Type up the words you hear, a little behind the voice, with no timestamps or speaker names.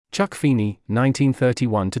Chuck Feeney,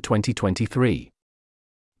 1931–2023.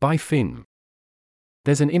 By finm.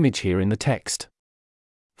 There's an image here in the text.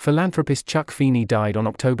 Philanthropist Chuck Feeney died on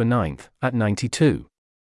October 9, at 92.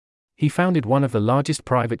 He founded one of the largest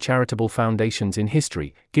private charitable foundations in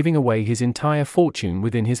history, giving away his entire fortune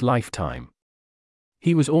within his lifetime.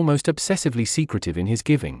 He was almost obsessively secretive in his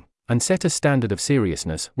giving, and set a standard of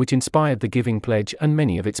seriousness which inspired the Giving Pledge and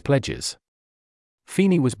many of its pledges.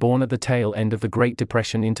 Feeney was born at the tail end of the Great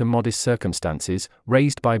Depression into modest circumstances,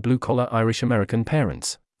 raised by blue-collar Irish-American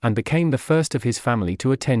parents, and became the first of his family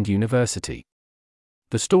to attend university.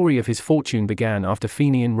 The story of his fortune began after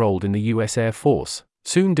Feeney enrolled in the U.S. Air Force,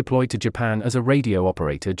 soon deployed to Japan as a radio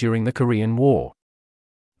operator during the Korean War.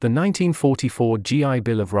 The 1944 GI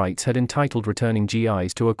Bill of Rights had entitled returning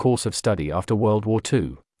GIs to a course of study after World War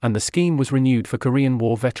II, and the scheme was renewed for Korean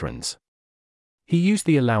War veterans. He used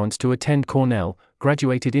the allowance to attend Cornell,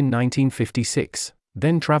 graduated in 1956,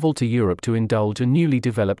 then traveled to Europe to indulge a newly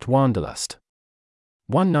developed wanderlust.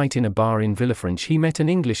 One night in a bar in Villefranche he met an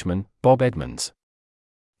Englishman, Bob Edmonds.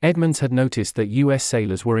 Edmonds had noticed that U.S.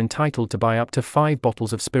 sailors were entitled to buy up to 5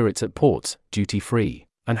 bottles of spirits at ports, duty-free,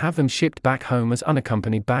 and have them shipped back home as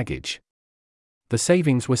unaccompanied baggage. The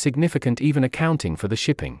savings were significant, even accounting for the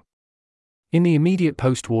shipping. In the immediate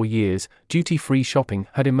post-war years, duty-free shopping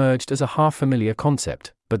had emerged as a half-familiar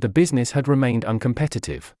concept, but the business had remained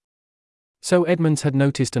uncompetitive. So Edmonds had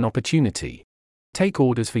noticed an opportunity. Take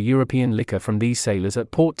orders for European liquor from these sailors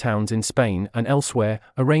at port towns in Spain and elsewhere,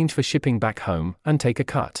 arrange for shipping back home, and take a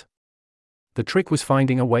cut. The trick was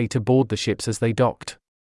finding a way to board the ships as they docked.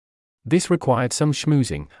 This required some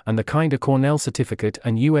schmoozing, and the kind a Cornell certificate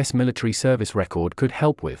and U.S. military service record could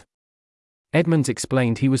help with. Edmonds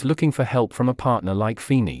explained he was looking for help from a partner like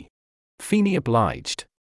Feeney. Feeney obliged.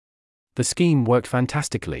 The scheme worked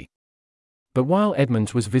fantastically. But while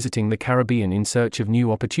Edmonds was visiting the Caribbean in search of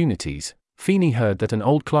new opportunities, Feeney heard that an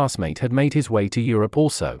old classmate had made his way to Europe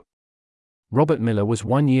also. Robert Miller was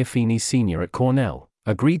 1 year Feeney's senior at Cornell,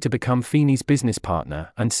 agreed to become Feeney's business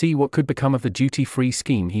partner and see what could become of the duty-free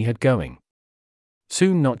scheme he had going.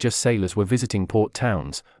 Soon not just sailors were visiting port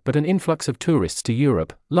towns, but an influx of tourists to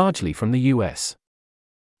Europe, largely from the US.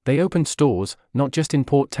 They opened stores, not just in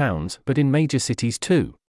port towns, but in major cities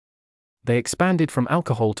too. They expanded from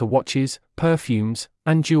alcohol to watches, perfumes,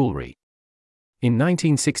 and jewelry. In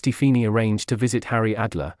 1960 Feeney arranged to visit Harry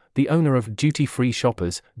Adler, the owner of Duty Free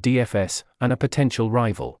Shoppers, DFS, and a potential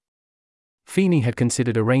rival. Feeney had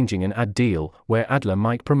considered arranging an ad deal where Adler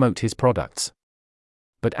might promote his products.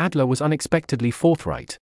 But Adler was unexpectedly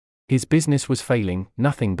forthright. His business was failing,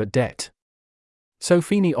 nothing but debt. So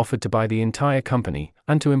Feeney offered to buy the entire company,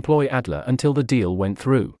 and to employ Adler until the deal went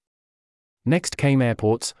through. Next came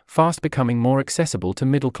airports, fast becoming more accessible to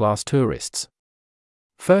middle-class tourists.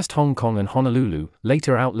 First Hong Kong and Honolulu,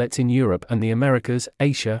 later outlets in Europe and the Americas,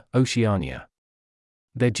 Asia, Oceania.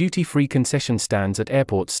 Their duty-free concession stands at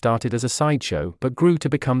airports started as a sideshow but grew to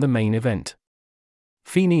become the main event.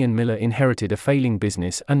 Feeney and Miller inherited a failing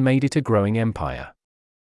business and made it a growing empire.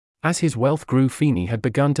 As his wealth grew, Feeney had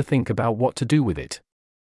begun to think about what to do with it.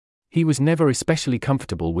 He was never especially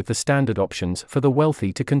comfortable with the standard options for the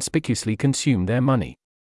wealthy to conspicuously consume their money.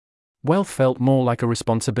 Wealth felt more like a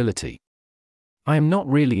responsibility. "I am not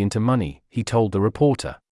really into money," he told the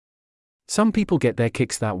reporter. "Some people get their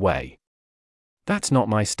kicks that way. That's not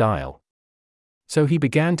my style." So he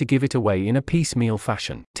began to give it away in a piecemeal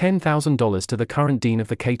fashion. $10,000 to the current dean of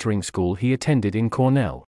the catering school he attended in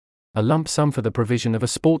Cornell. A lump sum for the provision of a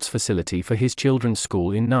sports facility for his children's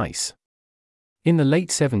school in Nice. In the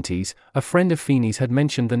late 70s, a friend of Feeney's had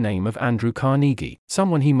mentioned the name of Andrew Carnegie,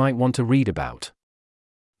 someone he might want to read about.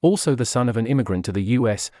 Also the son of an immigrant to the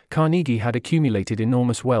US, Carnegie had accumulated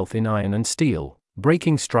enormous wealth in iron and steel,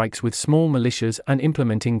 breaking strikes with small militias and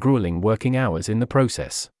implementing grueling working hours in the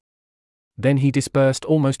process. Then he disbursed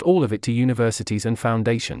almost all of it to universities and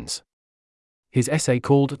foundations. His essay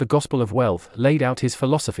called The Gospel of Wealth laid out his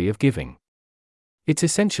philosophy of giving. It's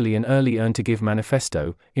essentially an early earn-to-give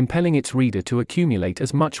manifesto, impelling its reader to accumulate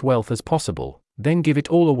as much wealth as possible, then give it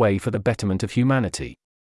all away for the betterment of humanity.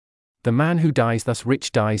 The man who dies thus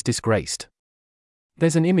rich dies disgraced.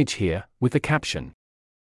 There's an image here, with the caption,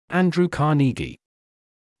 Andrew Carnegie.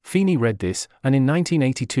 Feeney read this, and in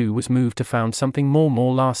 1982 was moved to found something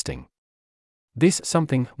more lasting. This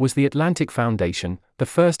something was the Atlantic Foundation, the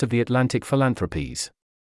first of the Atlantic philanthropies.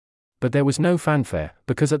 But there was no fanfare,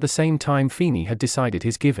 because at the same time Feeney had decided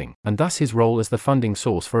his giving, and thus his role as the funding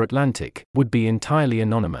source for Atlantic, would be entirely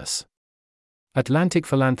anonymous. Atlantic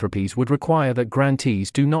philanthropies would require that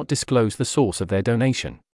grantees do not disclose the source of their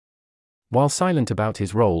donation. While silent about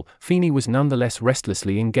his role, Feeney was nonetheless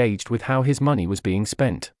restlessly engaged with how his money was being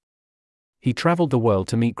spent. He traveled the world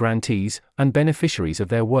to meet grantees and beneficiaries of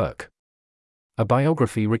their work. A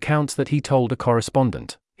biography recounts that he told a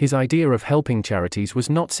correspondent, his idea of helping charities was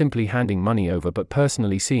not simply handing money over but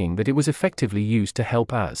personally seeing that it was effectively used to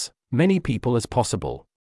help as many people as possible.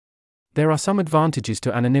 There are some advantages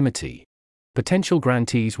to anonymity. Potential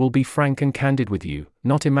grantees will be frank and candid with you,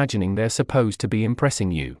 not imagining they're supposed to be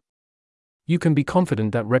impressing you. You can be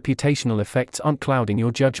confident that reputational effects aren't clouding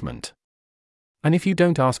your judgment. And if you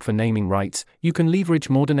don't ask for naming rights, you can leverage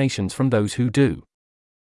more donations from those who do.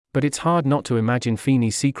 But it's hard not to imagine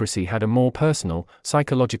Feeney's secrecy had a more personal,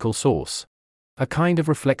 psychological source. A kind of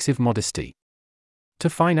reflexive modesty. To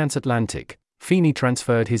finance Atlantic, Feeney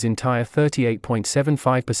transferred his entire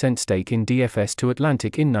 38.75% stake in DFS to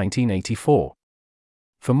Atlantic in 1984.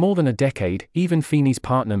 For more than a decade, even Feeney's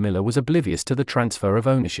partner Miller was oblivious to the transfer of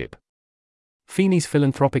ownership. Feeney's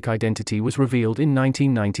philanthropic identity was revealed in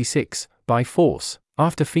 1996, by force,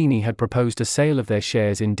 after Feeney had proposed a sale of their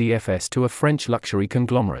shares in DFS to a French luxury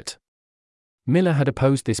conglomerate. Miller had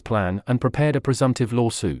opposed this plan and prepared a presumptive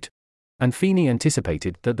lawsuit, and Feeney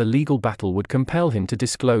anticipated that the legal battle would compel him to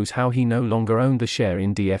disclose how he no longer owned the share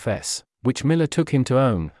in DFS, which Miller took him to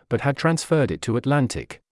own, but had transferred it to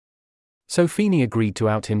Atlantic. So Feeney agreed to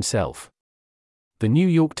out himself. The New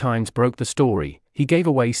York Times broke the story. He gave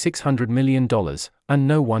away $600 million, and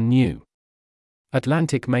no one knew.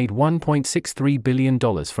 Atlantic made $1.63 billion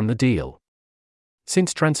from the deal.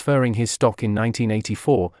 Since transferring his stock in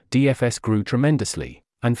 1984, DFS grew tremendously,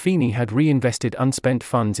 and Feeney had reinvested unspent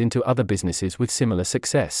funds into other businesses with similar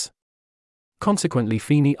success. Consequently,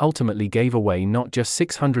 Feeney ultimately gave away not just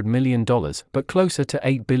 $600 million but closer to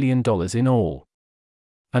 $8 billion in all.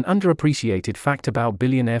 An underappreciated fact about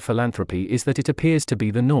billionaire philanthropy is that it appears to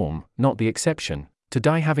be the norm, not the exception, to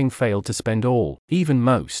die having failed to spend all, even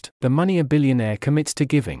most, the money a billionaire commits to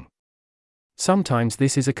giving. Sometimes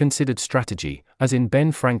this is a considered strategy, as in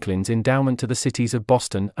Ben Franklin's endowment to the cities of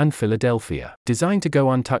Boston and Philadelphia, designed to go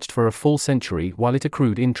untouched for a full century while it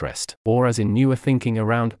accrued interest, or as in newer thinking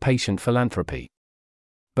around patient philanthropy.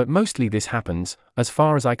 But mostly this happens, as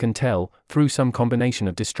far as I can tell, through some combination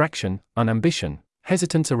of distraction, unambition,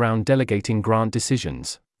 hesitance around delegating grant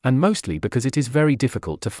decisions, and mostly because it is very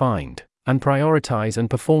difficult to find, and prioritize and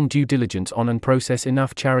perform due diligence on and process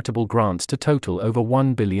enough charitable grants to total over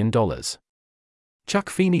 $1 billion. Chuck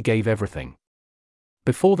Feeney gave everything.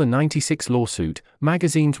 Before the '96 lawsuit,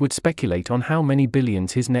 magazines would speculate on how many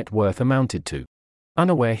billions his net worth amounted to,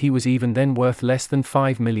 unaware he was even then worth less than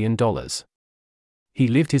 $5 million. He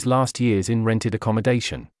lived his last years in rented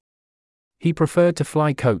accommodation. He preferred to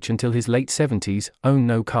fly coach until his late 70s, owned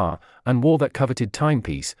no car, and wore that coveted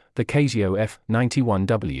timepiece, the Casio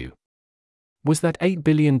F91W. Was that $8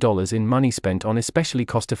 billion in money spent on especially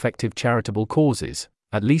cost-effective charitable causes,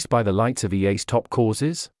 at least by the lights of EA's top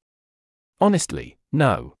causes? Honestly,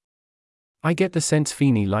 no. I get the sense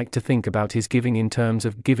Feeney liked to think about his giving in terms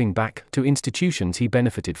of giving back to institutions he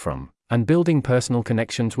benefited from, and building personal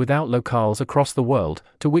connections with locales across the world,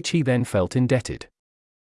 to which he then felt indebted.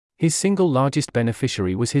 His single largest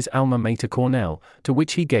beneficiary was his alma mater Cornell, to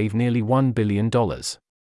which he gave nearly $1 billion.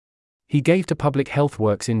 He gave to public health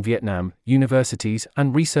works in Vietnam, universities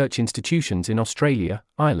and research institutions in Australia,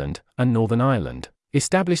 Ireland, and Northern Ireland,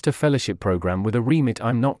 established a fellowship program with a remit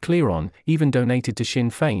I'm not clear on, even donated to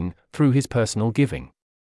Sinn Féin, through his personal giving.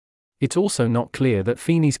 It's also not clear that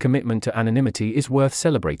Feeney's commitment to anonymity is worth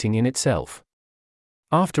celebrating in itself.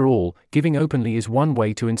 After all, giving openly is one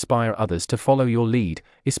way to inspire others to follow your lead,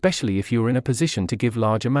 especially if you're in a position to give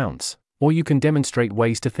large amounts, or you can demonstrate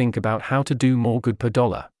ways to think about how to do more good per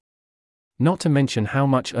dollar. Not to mention how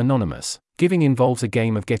much anonymous giving involves a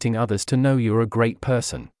game of getting others to know you're a great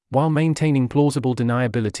person, while maintaining plausible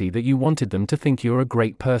deniability that you wanted them to think you're a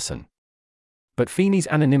great person. But Feeney's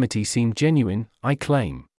anonymity seemed genuine, I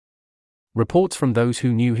claim. Reports from those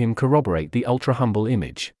who knew him corroborate the ultra-humble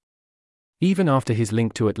image. Even after his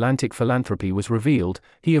link to Atlantic philanthropy was revealed,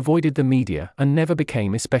 he avoided the media and never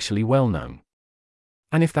became especially well-known.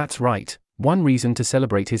 And if that's right, one reason to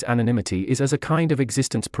celebrate his anonymity is as a kind of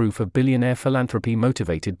existence proof of billionaire philanthropy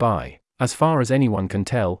motivated by, as far as anyone can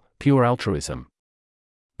tell, pure altruism.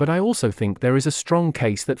 But I also think there is a strong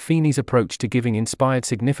case that Feeney's approach to giving inspired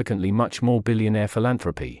significantly much more billionaire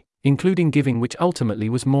philanthropy, including giving which ultimately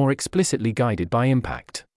was more explicitly guided by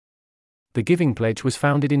impact. The Giving Pledge was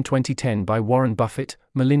founded in 2010 by Warren Buffett,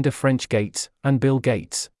 Melinda French Gates, and Bill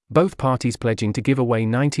Gates, both parties pledging to give away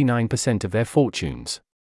 99% of their fortunes.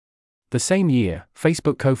 The same year,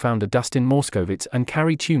 Facebook co-founder Dustin Moskovitz and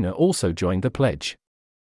Carrie Tuna also joined the pledge.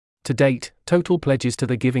 To date, total pledges to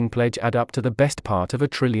the Giving Pledge add up to the best part of $1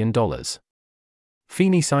 trillion.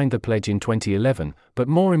 Feeney signed the pledge in 2011, but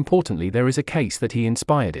more importantly, there is a case that he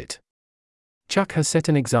inspired it. Chuck has set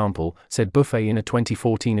an example, said Buffet in a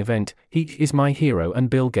 2014 event. He is my hero and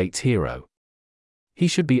Bill Gates' hero. He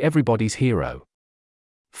should be everybody's hero.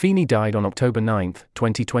 Feeney died on October 9,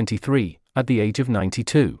 2023, at the age of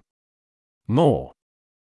 92. More.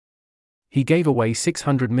 He gave away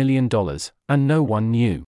 $600 million, and no one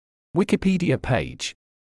knew. Wikipedia page.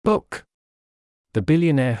 Book. The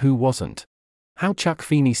Billionaire Who Wasn't. How Chuck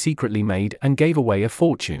Feeney Secretly Made and Gave Away a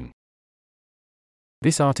Fortune.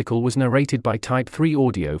 This article was narrated by Type 3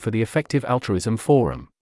 Audio for the Effective Altruism Forum.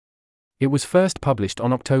 It was first published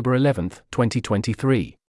on October 11,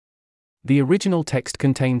 2023. The original text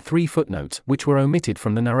contained 3 footnotes which were omitted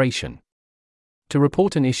from the narration. To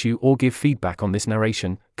report an issue or give feedback on this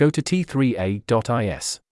narration, go to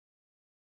t3a.is.